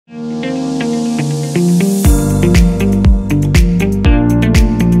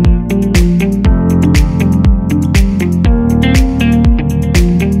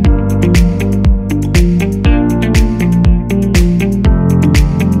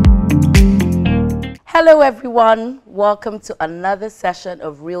Hello everyone, welcome to another session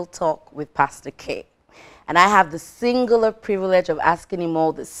of Real Talk with Pastor K. And I have the singular privilege of asking him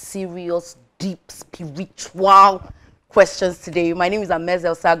all the serious, deep, spiritual questions today. My name is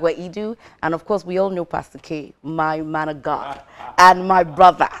Amezel Sagwa Idu, and of course we all know Pastor K, my man of God, and my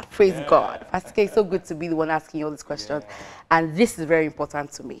brother, praise God. Pastor K, it's so good to be the one asking you all these questions. And this is very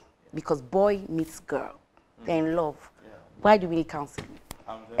important to me, because boy meets girl, they're in love. Why do we need counseling?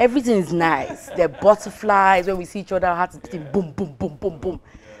 Everything is nice. They're butterflies. When we see each other, our hearts beating boom, boom, boom, boom, boom.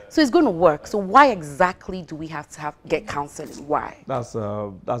 So it's going to work. So why exactly do we have to get counseling? Why? That's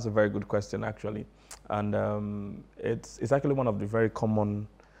a very good question, actually, and it's actually one of the very common.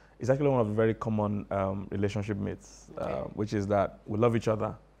 It's actually one of the very common relationship myths, which is that we love each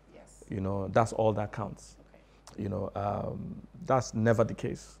other. Yes. You know, that's all that counts. Okay. You know, that's never the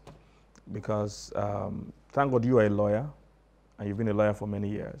case, because thank God you are a lawyer. And you've been a lawyer for many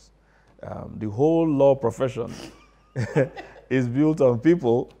years. The whole law profession is built on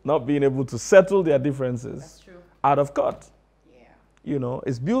people not being able to settle their differences out of court. Yeah. You know,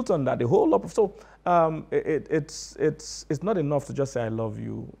 it's built on that. The whole law. So it's not enough to just say I love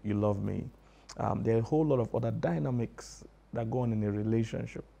you, you love me. There are a whole lot of other dynamics that go on in a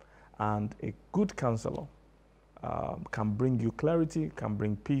relationship, and a good counselor can bring you clarity, can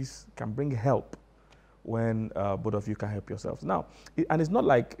bring peace, can bring help when both of you can help yourselves. Now, it's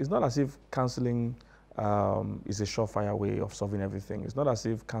not as if counseling is a surefire way of solving everything. It's not as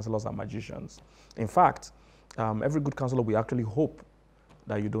if counselors are magicians. In fact, every good counselor, we actually hope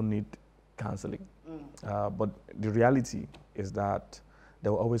that you don't need counseling. But the reality is that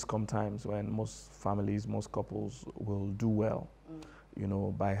there will always come times when most families, most couples will do well, you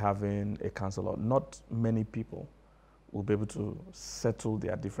know, by having a counselor. Not many people will be able to settle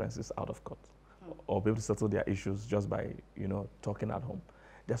their differences out of court, or be able to settle their issues just by, you know, talking at home.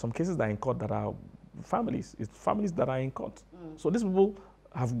 There are some cases that are in court that are families. It's families that are in court. So these people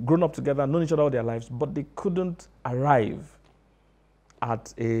have grown up together, known each other all their lives, but they couldn't arrive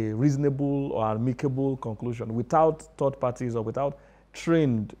at a reasonable or amicable conclusion without third parties or without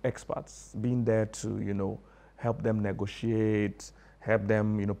trained experts being there to, you know, help them negotiate, help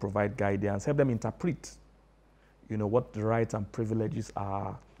them, you know, provide guidance, help them interpret, you know, what the rights and privileges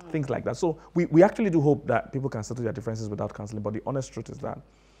are, things like that. So we actually do hope that people can settle their differences without counseling, but the honest truth is that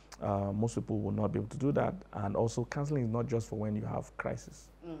most people will not be able to do that. And also, counseling is not just for when you have crisis.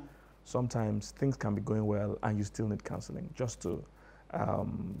 Sometimes things can be going well and you still need counseling just to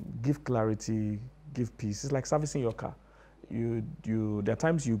give clarity, give peace. It's like servicing your car. There are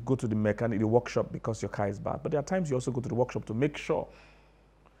times you go to the mechanic, the workshop, because your car is bad, but there are times you also go to the workshop to make sure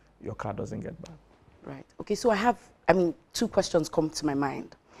your car doesn't get bad. Right. Okay, so two questions come to my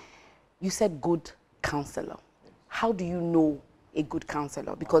mind. You said good counselor. How do you know a good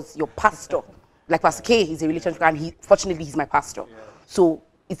counselor? Because your pastor, like Pastor K, he's a relationship, and fortunately he's my pastor. Yeah. So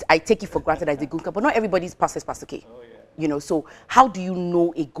I take it for granted that he's a good counselor, but not everybody's pastor is Pastor K. Oh, yeah. You know, so how do you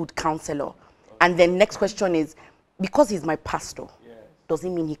know a good counselor? And then next question is, because he's my pastor, does it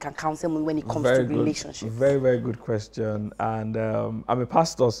mean he can counsel me when it comes to relationships? Very, very good question. And I'm a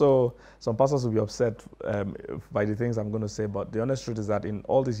pastor, so some pastors will be upset by the things I'm going to say. But the honest truth is that in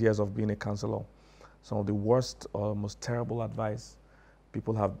all these years of being a counselor, some of the worst or most terrible advice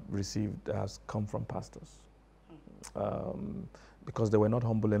people have received has come from pastors. Because they were not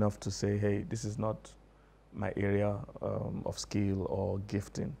humble enough to say, hey, this is not my area of skill or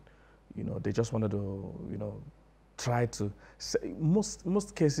gifting. You know, they just wanted to, you know, try to say,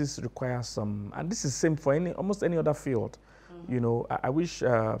 most cases require some, and this is same for almost any other field. You know, I wish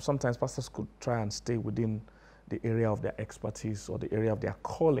sometimes pastors could try and stay within the area of their expertise or the area of their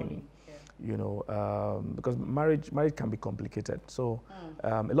calling. You know, because marriage can be complicated. So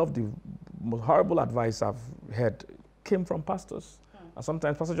a lot of the most horrible advice I've heard came from pastors. And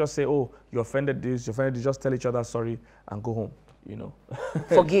sometimes pastors just say, oh, you offended this, just tell each other sorry and go home. You know,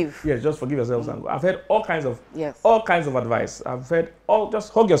 forgive. Yes, just forgive yourselves. And I've heard all kinds of advice. I've heard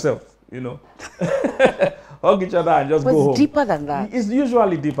just hug yourself. You know, hug each other and just go home. It's deeper than that. It's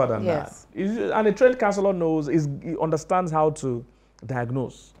usually deeper than that. And a trained counselor knows, he understands how to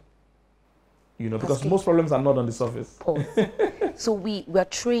diagnose. You know, because most problems are not on the surface. So we are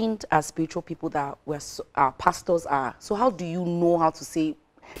trained as spiritual people that our pastors are. So how do you know how to say?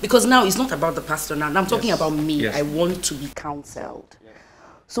 Because now it's not about the pastor now. I'm talking about me. I want to be counseled.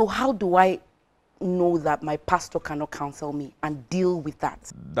 So how do I know that my pastor cannot counsel me and deal with that?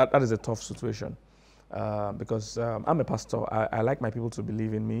 That is a tough situation. Because I'm a pastor. I like my people to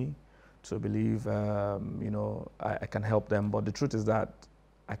believe in me, to believe, you know, I can help them. But the truth is that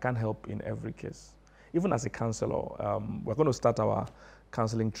I can't help in every case. Even as a counselor, we're going to start our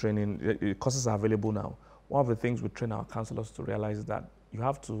counseling training, courses are available now. One of the things we train our counselors to realize is that you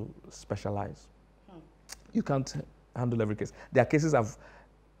have to specialize. You can't handle every case. There are cases I've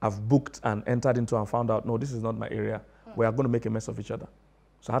booked and entered into and found out, no, this is not my area. We are going to make a mess of each other.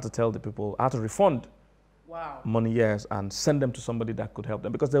 So I had to tell the people, I had to refund money, yes, and send them to somebody that could help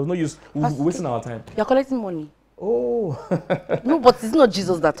them because there was no use wasting our time. You're collecting money. Oh. No, but it's not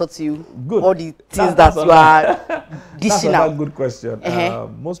Jesus that taught you Good. all the things that you are dishing out. That's a good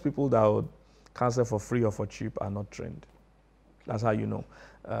question. Most people that would counsel for free or for cheap are not trained. That's how you know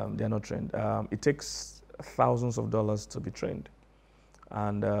they're not trained. It takes thousands of dollars to be trained.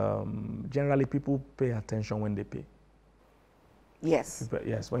 And generally people pay attention when they pay. Yes.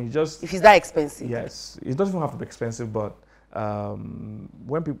 Yes, when you just... If it's that expensive. Yes, it doesn't even have to be expensive, but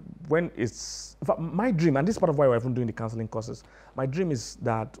when it's... In fact, my dream, and this is part of why we're even doing the counseling courses, my dream is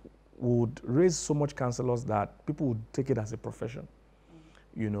that we would raise so much counselors that people would take it as a profession,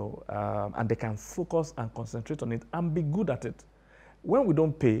 you know, and they can focus and concentrate on it and be good at it. When we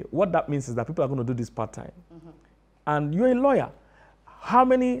don't pay, what that means is that people are going to do this part-time. And you're a lawyer. How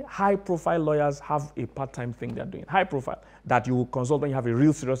many high-profile lawyers have a part-time thing they're doing? High-profile, that you will consult when you have a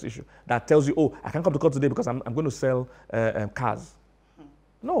real serious issue, that tells you, oh, I can't come to court today because I'm going to sell cars.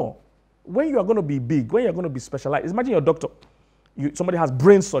 No. When you are going to be big, when you're going to be specialized, imagine you're a doctor. Somebody has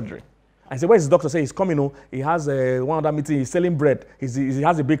brain surgery. I say, where's his doctor? Say he's coming, oh, he has one other meeting, he's selling bread, he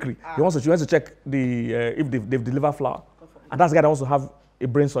has a bakery. He wants to check if they've delivered flour. And that's the guy that wants to have a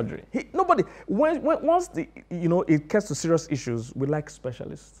brain surgery. Once it gets to serious issues, we like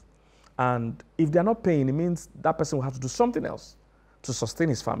specialists. And if they're not paying, it means that person will have to do something else to sustain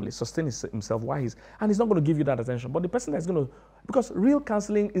his family, sustain himself while and he's not going to give you that attention. But the person that's going to, because real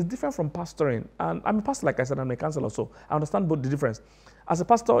counseling is different from pastoring. And I'm a pastor, like I said, I'm a counselor, so I understand both the difference. As a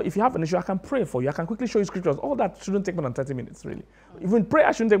pastor, if you have an issue, I can pray for you. I can quickly show you scriptures. All that shouldn't take more than 30 minutes, really. Even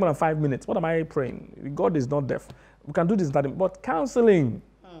prayer shouldn't take more than 5 minutes. What am I praying? God is not deaf. We can do this in 30 minutes. But counseling,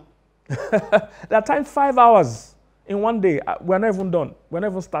 there are times 5 hours in one day. We're not even done. We're not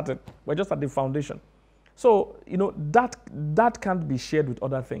even started. We're just at the foundation. So, you know, that can't be shared with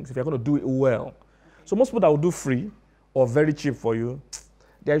other things if you're going to do it well. So most people that will do free or very cheap for you,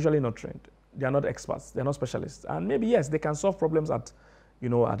 they're usually not trained. They are not experts. They're not specialists. And maybe, yes, they can solve problems at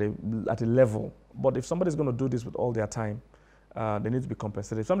a level. But if somebody's going to do this with all their time, they need to be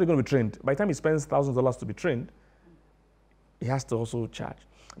compensated. If somebody's going to be trained, by the time he spends thousands of dollars to be trained, he has to also charge.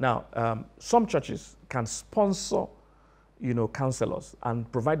 Now, some churches can sponsor, counselors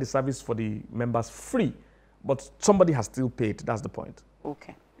and provide the service for the members free, but somebody has still paid. That's the point.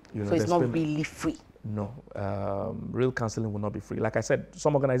 Okay. So it's not really free. No, real counseling will not be free. Like I said,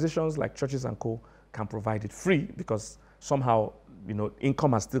 some organizations like churches and co can provide it free because somehow,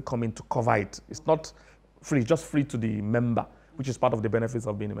 income has still come in to cover it. It's not free, just free to the member, which is part of the benefits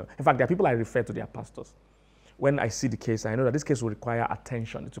of being a member. In fact, there are people I refer to their pastors. When I see the case, I know that this case will require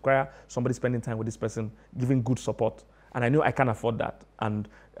attention. It requires somebody spending time with this person, giving good support. And I know I can't afford that. And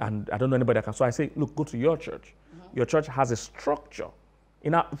I don't know anybody that can. So I say, look, go to your church. Your church has a structure.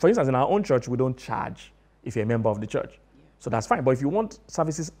 For instance, in our own church, we don't charge if you're a member of the church. So that's fine. But if you want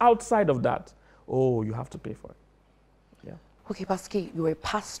services outside of that, you have to pay for it. Yeah. Okay, Pastor K, you're a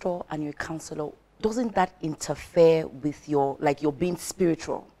pastor and you're a counselor. Doesn't that interfere with your being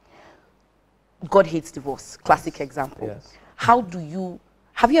spiritual? God hates divorce, classic example. Yes.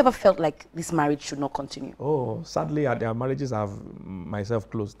 Have you ever felt like this marriage should not continue? Oh, sadly, their marriages have myself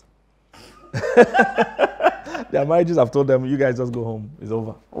closed. Their marriages, I've told them, you guys just go home, it's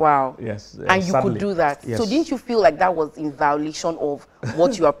over. Wow. Yes. And you sadly. could do that. Yes. So didn't you feel like that was in violation of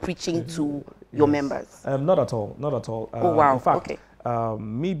what you are preaching to your members? Not at all, not at all. Oh, wow. In fact, okay.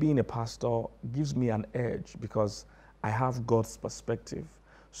 Me being a pastor gives me an edge because I have God's perspective.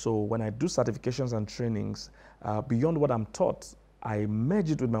 So when I do certifications and trainings, beyond what I'm taught, I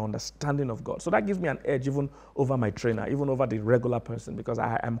merge it with my understanding of God. So that gives me an edge even over my trainer, even over the regular person, because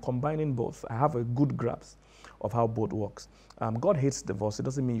I am combining both. I have a good grasp of how both works. God hates divorce. It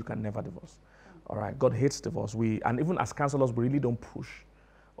doesn't mean you can never divorce. All right, God hates divorce. And even as counselors, we really don't push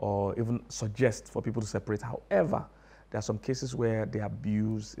or even suggest for people to separate. However, there are some cases where the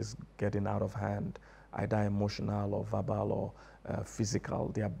abuse is getting out of hand, either emotional or verbal or physical,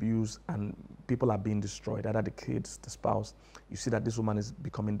 the abuse, and people are being destroyed, either the kids, the spouse. You see that this woman is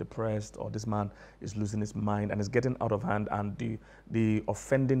becoming depressed or this man is losing his mind and is getting out of hand, and the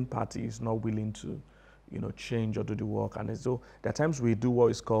offending party is not willing to change or do the work. And so there are times we do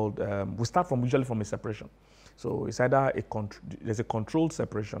what is called, we start usually from a separation. So it's either there's a controlled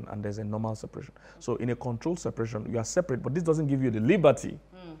separation and there's a normal separation. So in a controlled separation, you are separate, but this doesn't give you the liberty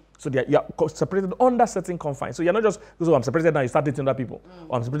So you're separated under certain confines. So you're not just, so I'm separated now, you start dating other people.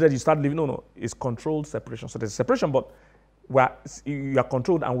 Or I'm separated, you start living. No. It's controlled separation. So there's separation, but you are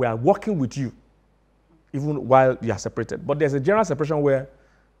controlled and we are working with you, even while you are separated. But there's a general separation where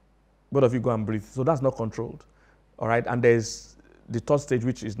both of you go and breathe. So that's not controlled. All right. And there's the third stage,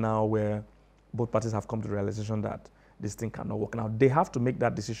 which is now where both parties have come to the realization that this thing cannot work. Now, they have to make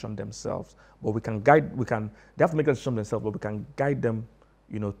that decision themselves, but they have to make that decision themselves, but we can guide them,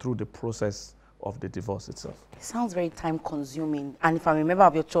 through the process of the divorce itself. It sounds very time consuming. And if I'm a member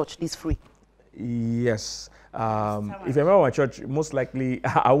of your church, this free. Yes. If you're a member of my church, most likely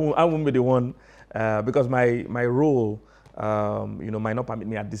I won't be the one, because my role, might not permit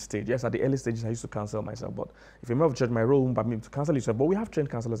me at this stage. Yes, at the early stages, I used to counsel myself, but if you're a member of the church, my role won't permit me to counsel yourself. But we have trained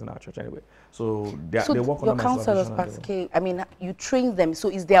counselors in our church anyway. So they work on your counselors, Pastor K, you train them. So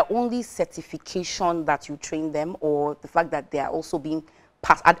is there only certification that you train them, or the fact that they are also being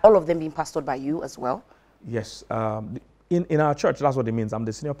passed, and all of them being pastored by you as well? Yes. In our church, that's what it means. I'm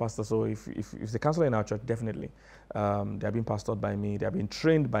the senior pastor, so if the counselor in our church, definitely. They are being pastored by me. They are being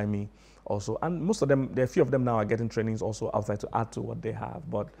trained by me also. And most of them, a few of them now are getting trainings also outside to add to what they have.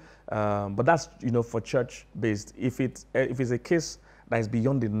 But that's, for church-based. If it's a case that is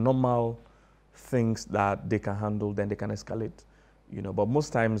beyond the normal things that they can handle, then they can escalate. But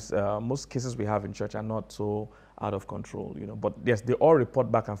most times, most cases we have in church are not so out of control. But yes, they all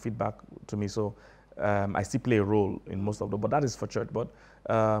report back and feedback to me. So I still play a role in most of them, but that is for church. But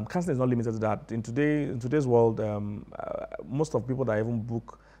counseling is not limited to that. In today's world, most of the people that I even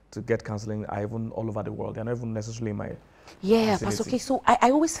book to get counseling are even all over the world. They're not even necessarily in my vicinity. Pastor, okay. So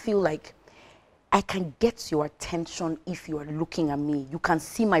I always feel like I can get your attention if you are looking at me. You can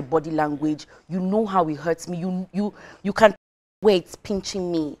see my body language. You know how it hurts me. You can where it's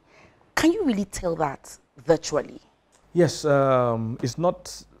pinching me. Can you really tell that virtually? Yes, it's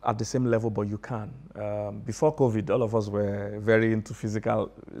not at the same level, but you can. Before COVID, all of us were very into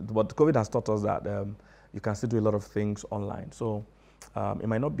physical, but COVID has taught us that you can still do a lot of things online. So it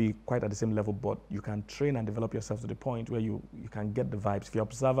might not be quite at the same level, but you can train and develop yourself to the point where you can get the vibes. If you're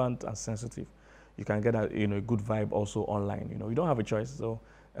observant and sensitive, you can get a good vibe also online. You don't have a choice. So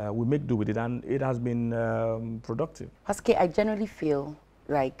we make do with it, and it has been productive. Pastor, I generally feel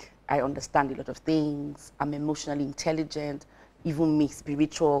like I understand a lot of things. I'm emotionally intelligent, even me,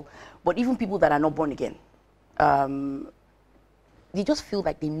 spiritual. But even people that are not born again, they just feel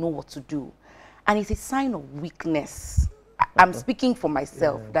like they know what to do. And it's a sign of weakness. I'm speaking for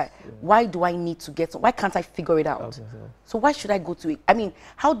myself. Why do I need to get, why can't I figure it out? So why should I go to it?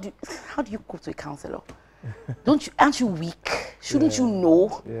 How do you go to a counselor? Aren't you weak? Shouldn't you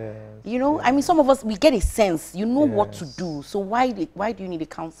know? Some of us, we get a sense, what to do. So why do you need a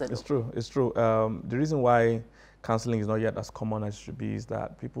counselor? It's true. The reason why counseling is not yet as common as it should be is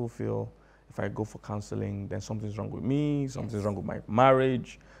that people feel if I go for counseling, then something's wrong with me, something's wrong with my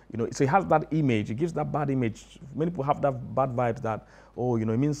marriage. So it has that image, it gives that bad image. Many people have that bad vibe that,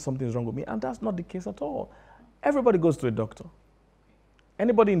 it means something's wrong with me. And that's not the case at all. Everybody goes to a doctor.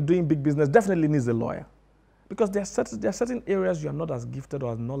 Anybody in doing big business definitely needs a lawyer. Because there are certain areas you are not as gifted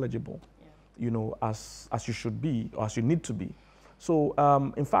or as knowledgeable, as you should be or as you need to be. So,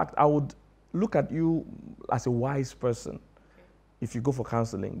 in fact, I would look at you as a wise person if you go for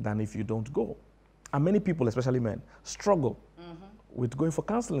counseling than if you don't go. And many people, especially men, struggle with going for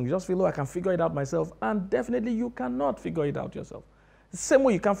counseling. You just feel, I can figure it out myself. And definitely you cannot figure it out yourself. The same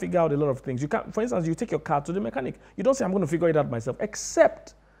way you can't figure out a lot of things. For instance, you take your car to the mechanic. You don't say, I'm going to figure it out myself,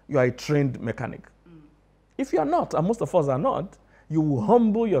 except you are a trained mechanic. If you are not, and most of us are not, you will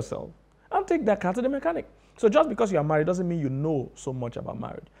humble yourself and take that car to the mechanic. So just because you are married doesn't mean you know so much about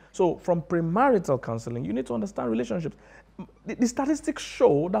marriage. So from premarital counseling, you need to understand relationships. The statistics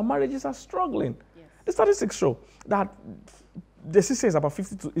show that marriages are struggling. Yes. The statistics show that the CCA is about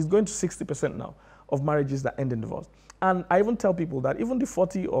 52, is going to 60% now of marriages that end in divorce. And I even tell people that even the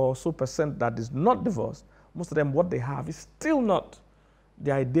 40 or so percent that is not divorced, most of them, what they have is still not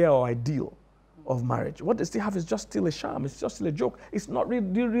the idea or ideal of marriage. What they still have is just still a sham. It's just still a joke. It's not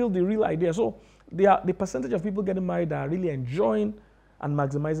really the real idea. So the percentage of people getting married that are really enjoying and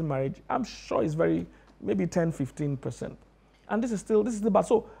maximizing marriage, I'm sure is maybe 10, 15%. And this is the bad.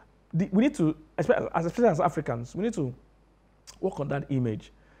 So we need to, especially as Africans, we need to work on that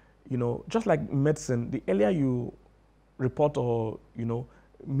image. Just like medicine, the earlier you report or,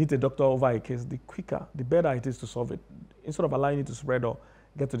 meet a doctor over a case, the quicker, the better it is to solve it. Instead of allowing it to spread or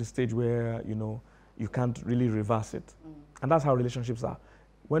get to the stage where, you can't really reverse it. And that's how relationships are.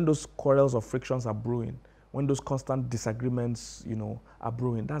 When those quarrels or frictions are brewing, when those constant disagreements, are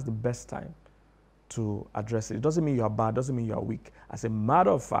brewing, that's the best time to address it. It doesn't mean you are bad, doesn't mean you are weak. As a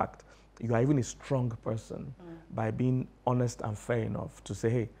matter of fact, you are even a strong person by being honest and fair enough to say,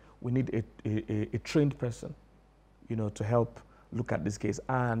 hey, we need a trained person, you know, to help look at this case.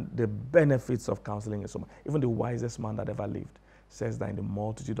 And the benefits of counseling is so much. Even the wisest man that ever lived says that in the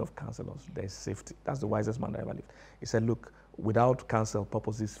multitude of counselors, there is safety. That's the wisest man that ever lived. He said, look, without counsel,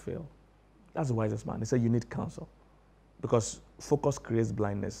 purposes fail. That's the wisest man. He said, you need counsel because focus creates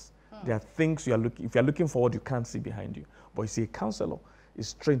blindness. There are things if you're looking forward, you can't see behind you. But you see, a counselor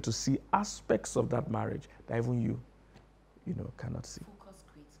is trained to see aspects of that marriage that even you know, cannot see. Focus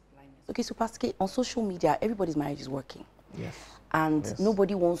creates blindness. Okay, so Pastor K, on social media, everybody's marriage is working. Yes. And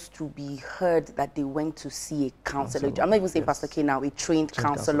nobody wants to be heard that they went to see a counselor. I'm not even saying Pastor K now, a trained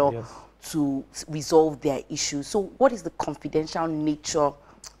counselor to resolve their issues. So what is the confidential nature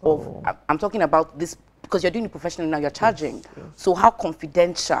of, I'm talking about this, because you're doing it professionally now, you're charging. So how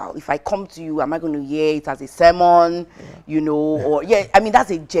confidential, if I come to you, am I going to hear it as a sermon, you know, or, I mean,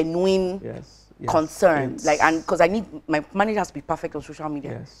 that's a genuine concern. Like, and because my manager has to be perfect on social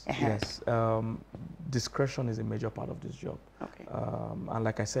media. Yes. Discretion is a major part of this job. Okay. And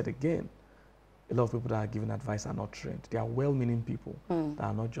like I said again, a lot of people that are giving advice are not trained. They are well-meaning people that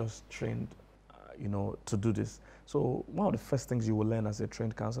are not just trained, you know, to do this. So one of the first things you will learn as a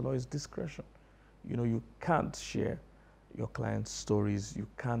trained counselor is discretion. You know, you can't share your clients' stories. You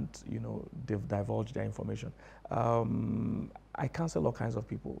can't, you know, divulge their information. I counsel all kinds of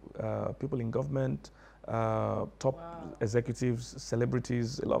people. People in government, top executives,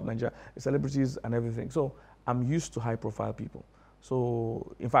 celebrities, a lot of Nigeria, celebrities and everything. So I'm used to high-profile people.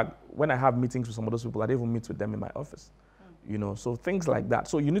 So in fact, when I have meetings with some of those people, I don't even meet with them in my office. You know, so things like that.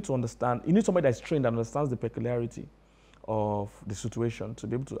 So you need to understand, you need somebody that's trained and understands the peculiarity of the situation to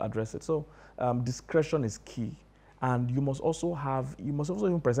be able to address it. So discretion is key. And you must also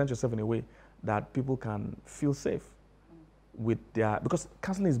even present yourself in a way that people can feel safe with because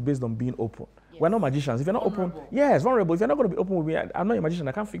counseling is based on being open. We're not magicians. If you're not open, it's vulnerable. If you're not going to be open with me, I'm not a magician.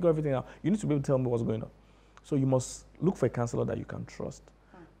 I can't figure everything out. You need to be able to tell me what's going on. So you must look for a counselor that you can trust,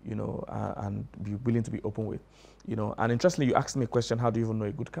 you know, and be willing to be open with, you know. And interestingly, you asked me a question, how do you even know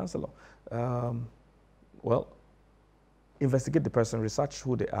a good counselor? Well, investigate the person, research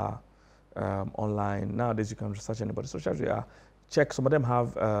who they are online. Nowadays, you can research anybody. So check. Some of them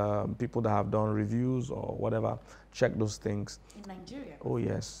have people that have done reviews or whatever. Check those things. In Nigeria? Oh,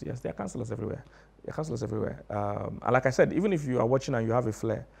 yes. There are counselors everywhere. And like I said, even if you are watching and you have a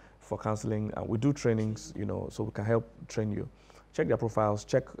flair for counseling, we do trainings, you know, so we can help train you. Check their profiles,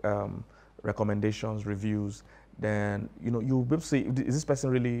 check recommendations, reviews. Then, you know, you'll be able to see, is this person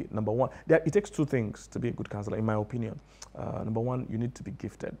really number one? It takes two things to be a good counselor, in my opinion. Number one, you need to be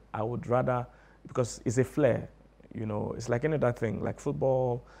gifted. I would rather, because it's a flair, you know, it's like any other thing, like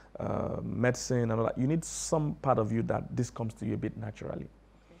football, medicine, and all that. You need some part of you that this comes to you a bit naturally.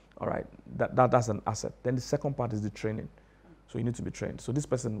 All right, that's an asset. Then the second part is the training. So you need to be trained. So this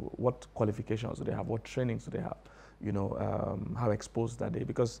person, what qualifications do they have? What trainings do they have? You know, how exposed are they?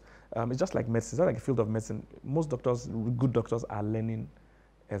 Because it's just like medicine. It's not like a field of medicine. Most doctors, good doctors, are learning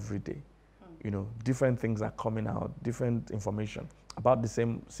every day. You know, different things are coming out, different information about the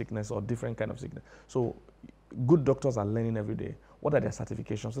same sickness or different kind of sickness. So good doctors are learning every day. What are their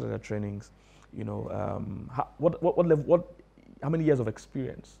certifications? What are their trainings? You know, how many years of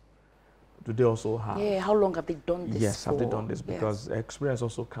experience do they also have? Yeah, how long have they done this Yes, for? have they done this? Because experience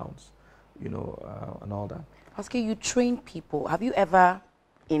also counts, you know, and all that. Pastor, you train people. Have you ever,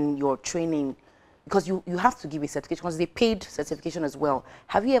 in your training, because you have to give a certification, because they paid certification as well.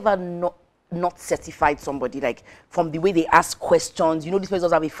 Have you ever not certified somebody, like from the way they ask questions? You know, these person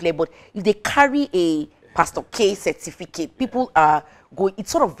doesn't have a flair, but if they carry a Pastor K certificate, people are going, it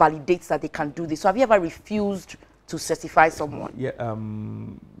sort of validates that they can do this. So have you ever refused to certify someone? Yeah,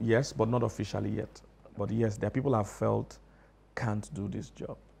 yes, but not officially yet. But yes, there are people I've felt can't do this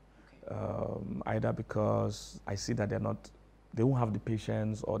job. Either because I see that they won't have the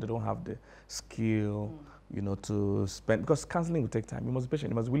patience, or they don't have the skill, you know, to spend, because counseling will take time. You must be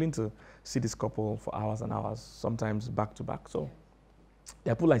patient. You must be willing to see this couple for hours and hours, sometimes back to back. So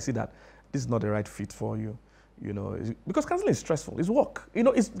there are people I see that this is not the right fit for you, you know, because counseling is stressful. It's work. You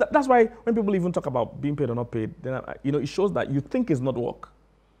know, that's why when people even talk about being paid or not paid, then, you know, it shows that you think it's not work.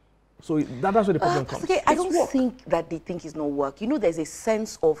 So that's where the problem comes. Okay, I don't think that they think it's not work. You know, there's a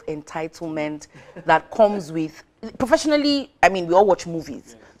sense of entitlement that comes with, professionally, I mean, we all watch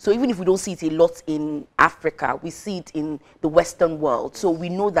movies. So even if we don't see it a lot in Africa, we see it in the Western world. So we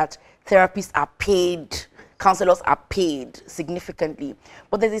know that therapists are paid, counselors are paid significantly.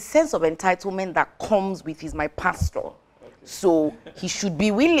 But there's a sense of entitlement that comes with, he's my pastor. So he should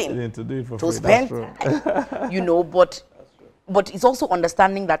be willing to do it for to free. spend That's true. time, you know, but it's also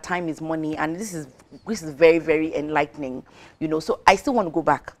understanding that time is money, and this is very, very enlightening, you know. So I still want to go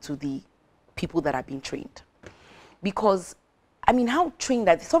back to the people that are being trained, because I mean, how trained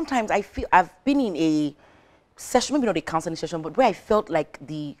that sometimes I feel I've been in a session, maybe not a counseling session, but where I felt like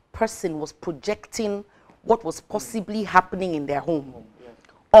the person was projecting what was possibly happening in their home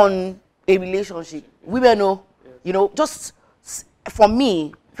on a relationship. Women know, you know, just for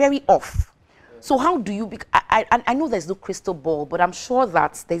me, very off. So how do you, I know there's no crystal ball, but I'm sure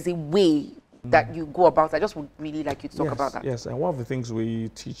that there's a way that you go about it. I just would really like you to talk about that. Yes, and one of the things we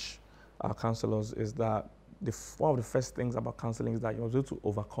teach our counselors is that one of the first things about counseling is that you must be able to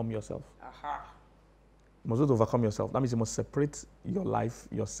overcome yourself. You must be able to overcome yourself. That means you must separate your life,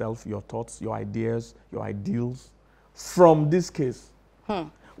 yourself, your thoughts, your ideas, your ideals from this case.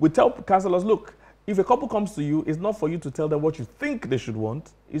 We tell counselors, look, if a couple comes to you, it's not for you to tell them what you think they should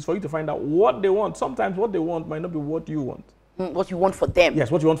want. It's for you to find out what they want. Sometimes what they want might not be what you want. What you want for them. Yes,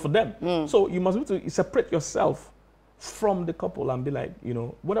 what you want for them. So you must be able to separate yourself from the couple and be like, you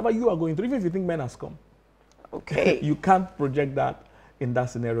know, whatever you are going through, even if you think men has come. Okay. You can't project that in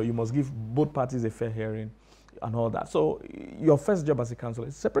that scenario. You must give both parties a fair hearing and all that. So your first job as a counselor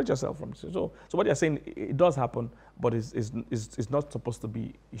is separate yourself from it. So what you're saying, it does happen, but it's not supposed to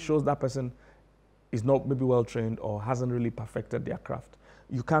be. It shows that person is not maybe well trained or hasn't really perfected their craft.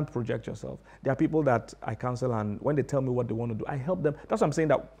 You can't project yourself. There are people that I counsel, and when they tell me what they want to do, I help them. That's why I'm saying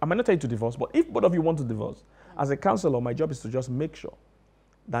that I might not tell you to divorce, but if both of you want to divorce, as a counselor, my job is to just make sure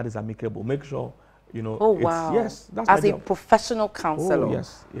that is amicable. Make sure, you know. Oh, wow. Yes, that's as my a job. professional counselor. Oh,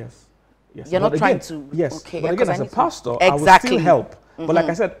 yes. You're not trying to. Yes, okay, but again, as a pastor, exactly. I will still help. But like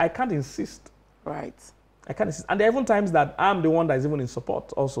I said, I can't insist. Right. I can't insist. And there are even times that I'm the one that is even in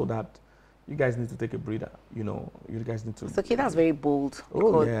support also, that you guys need to take a breather. You know, you guys need to. It's okay, that's very bold.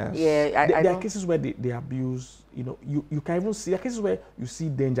 Oh, yes. Yeah, there are cases where they abuse, you know, you can even see, there are cases where you see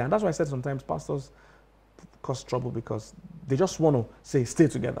danger. And that's why I said sometimes pastors cause trouble because they just want to say, stay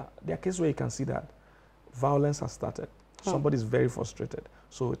together. There are cases where you can see that violence has started. Somebody is very frustrated.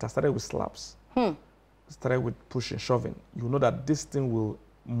 So it has started with slaps. It started with pushing, shoving. You know that this thing will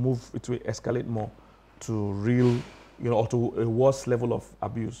move, it will escalate more to real, you know, or to a worse level of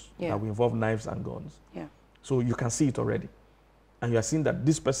abuse that will involve knives and guns. Yeah. So you can see it already. And you are seeing that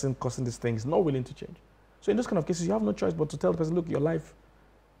this person causing this thing is not willing to change. So in those kind of cases, you have no choice but to tell the person, look, your life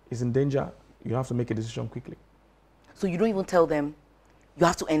is in danger. You have to make a decision quickly. So you don't even tell them, you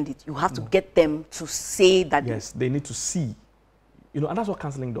have to end it. You have to get them to say that. Yes, they need to see. You know, and that's what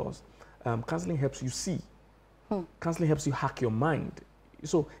counseling does. Counseling helps you see. Counseling helps you hack your mind.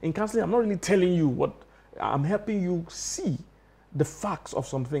 So in counseling, I'm not really telling you what, I'm helping you see the facts of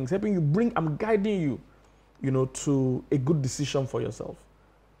some things, helping you I'm guiding you, you know, to a good decision for yourself.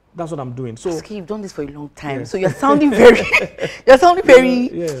 That's what I'm doing. So okay, you've done this for a long time. Yes. So you're sounding very,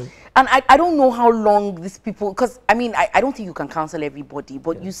 yes. And I don't know how long these people, because I mean, I don't think you can counsel everybody,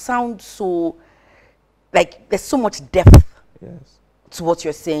 but you sound so, like there's so much depth to what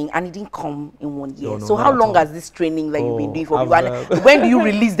you're saying, and it didn't come in 1 year. So how long has this training that you've been doing for people? And when do you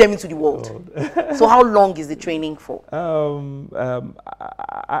release them into the world? So how long is the training for?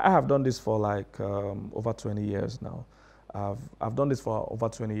 I have done this for like over 20 years now. I've done this for over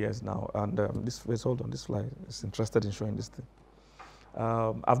 20 years now, and hold on, this fly is interested in showing this thing.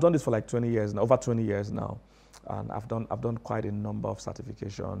 I've done this for like 20 years now, over 20 years now, and I've done quite a number of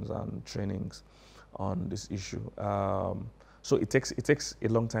certifications and trainings on this issue. So it takes a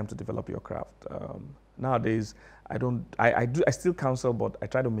long time to develop your craft. Nowadays, I still counsel, but I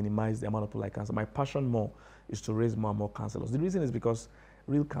try to minimize the amount of people I counsel. My passion more is to raise more and more counselors. The reason is because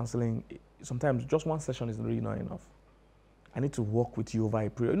real counseling, sometimes just one session is really not enough. I need to work with you over a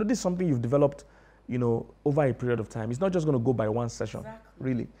period. You know, this is something you've developed, you know, over a period of time. It's not just going to go by one session,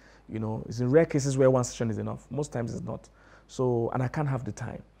 really. You know, it's in rare cases where one session is enough. Most times it's not. So, and I can't have the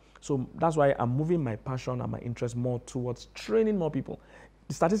time. So that's why I'm moving my passion and my interest more towards training more people.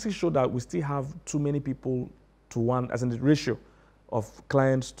 The statistics show that we still have too many people to one, as in the ratio of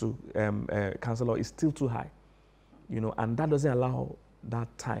clients to counselor is still too high. You know, and that doesn't allow that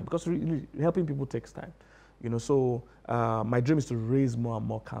time, because really helping people takes time. You know, so my dream is to raise more and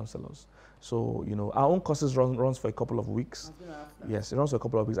more counselors. So, you know, our own courses runs for a couple of weeks. Yes, it runs for a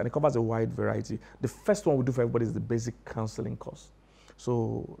couple of weeks, and it covers a wide variety. The first one we do for everybody is the basic counseling course.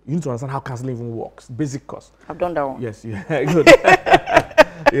 So you need to understand how counseling even works, basic course. I've done that one. Yes, yeah, good.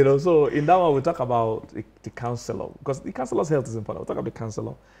 You know, so in that one we talk about the counselor, because the counselor's health is important. We talk about the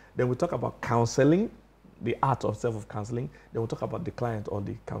counselor. Then we talk about counseling, the art of self-counseling. Then we'll talk about the client or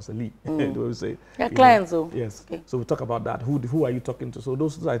the counselee. They will say, yeah, clients, though. Yes. Okay. So we'll talk about that. Who are you talking to? So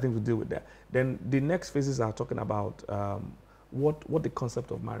those are things we deal with there. Then the next phases are talking about what the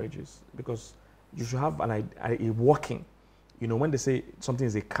concept of marriage is, because you should have a working. You know, when they say something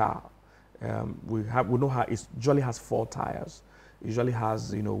is a car, we know how it usually has 4 tires. It usually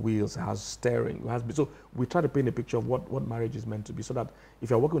has, you know, wheels, it has steering. So we try to paint a picture of what marriage is meant to be, so that if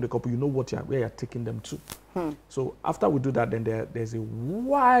you're working with a couple, you know where you're taking them to. So after we do that, then there's a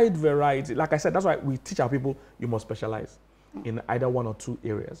wide variety. Like I said, that's why we teach our people, you must specialize in either 1 or 2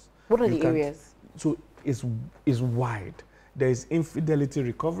 areas. What are the areas? So it's wide. There's infidelity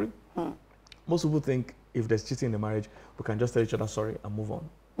recovery. Most people think if there's cheating in the marriage, we can just tell each other sorry and move on.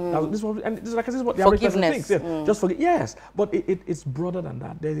 Now, this is what the average person thinks. Yeah. Just forget. Yes, but it's broader than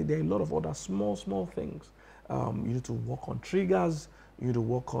that. There are a lot of other small things. You need to work on triggers. You need to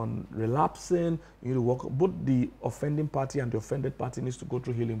work on relapsing. You need to work. Both the offending party and the offended party needs to go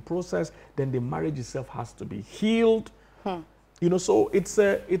through healing process. Then the marriage itself has to be healed. You know, so it's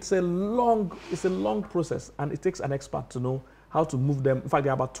a long process, and it takes an expert to know how to move them. In fact,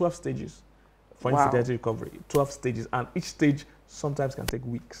 there are about 12 stages for infidelity recovery. 12 stages, and each stage sometimes can take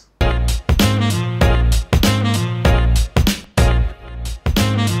weeks.